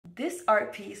This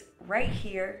art piece right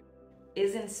here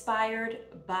is inspired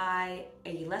by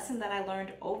a lesson that I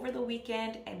learned over the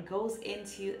weekend and goes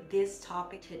into this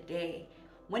topic today.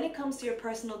 When it comes to your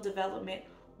personal development,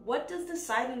 what does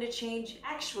deciding to change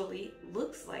actually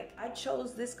looks like? I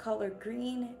chose this color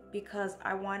green because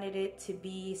I wanted it to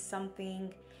be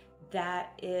something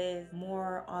that is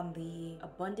more on the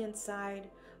abundant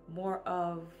side, more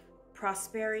of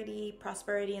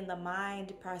prosperity in the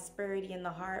mind, prosperity in the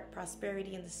heart,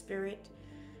 prosperity in the spirit,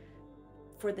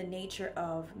 for the nature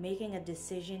of making a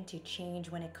decision to change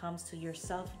when it comes to your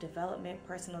self-development,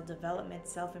 personal development,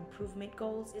 self-improvement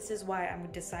goals. This is why I'm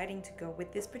deciding to go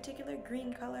with this particular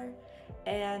green color.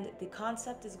 And the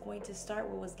concept is going to start,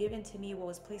 what was given to me, what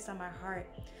was placed on my heart,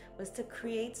 was to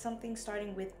create something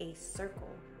starting with a circle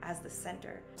as the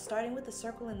center. Starting with the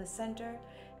circle in the center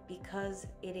because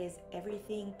it is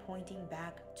everything pointing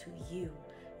back to you.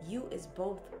 You is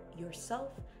both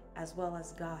yourself as well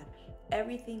as God.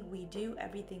 Everything we do,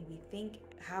 everything we think,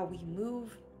 how we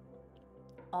move,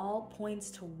 all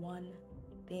points to one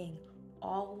thing.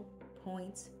 All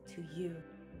points to you.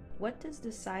 What does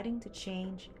deciding to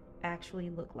change actually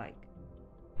look like?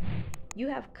 You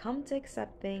have come to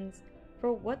accept things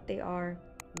for what they are,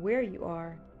 where you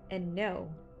are, and know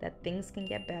that things can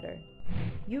get better.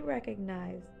 You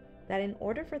recognize that in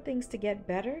order for things to get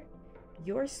better,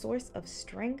 your source of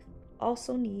strength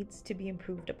also needs to be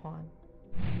improved upon.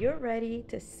 You're ready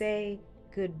to say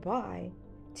goodbye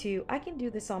to I can do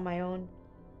this on my own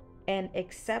and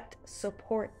accept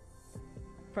support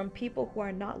from people who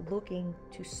are not looking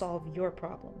to solve your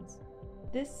problems.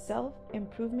 This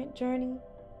self-improvement journey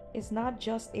is not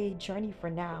just a journey for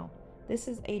now. This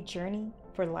is a journey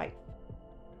for life.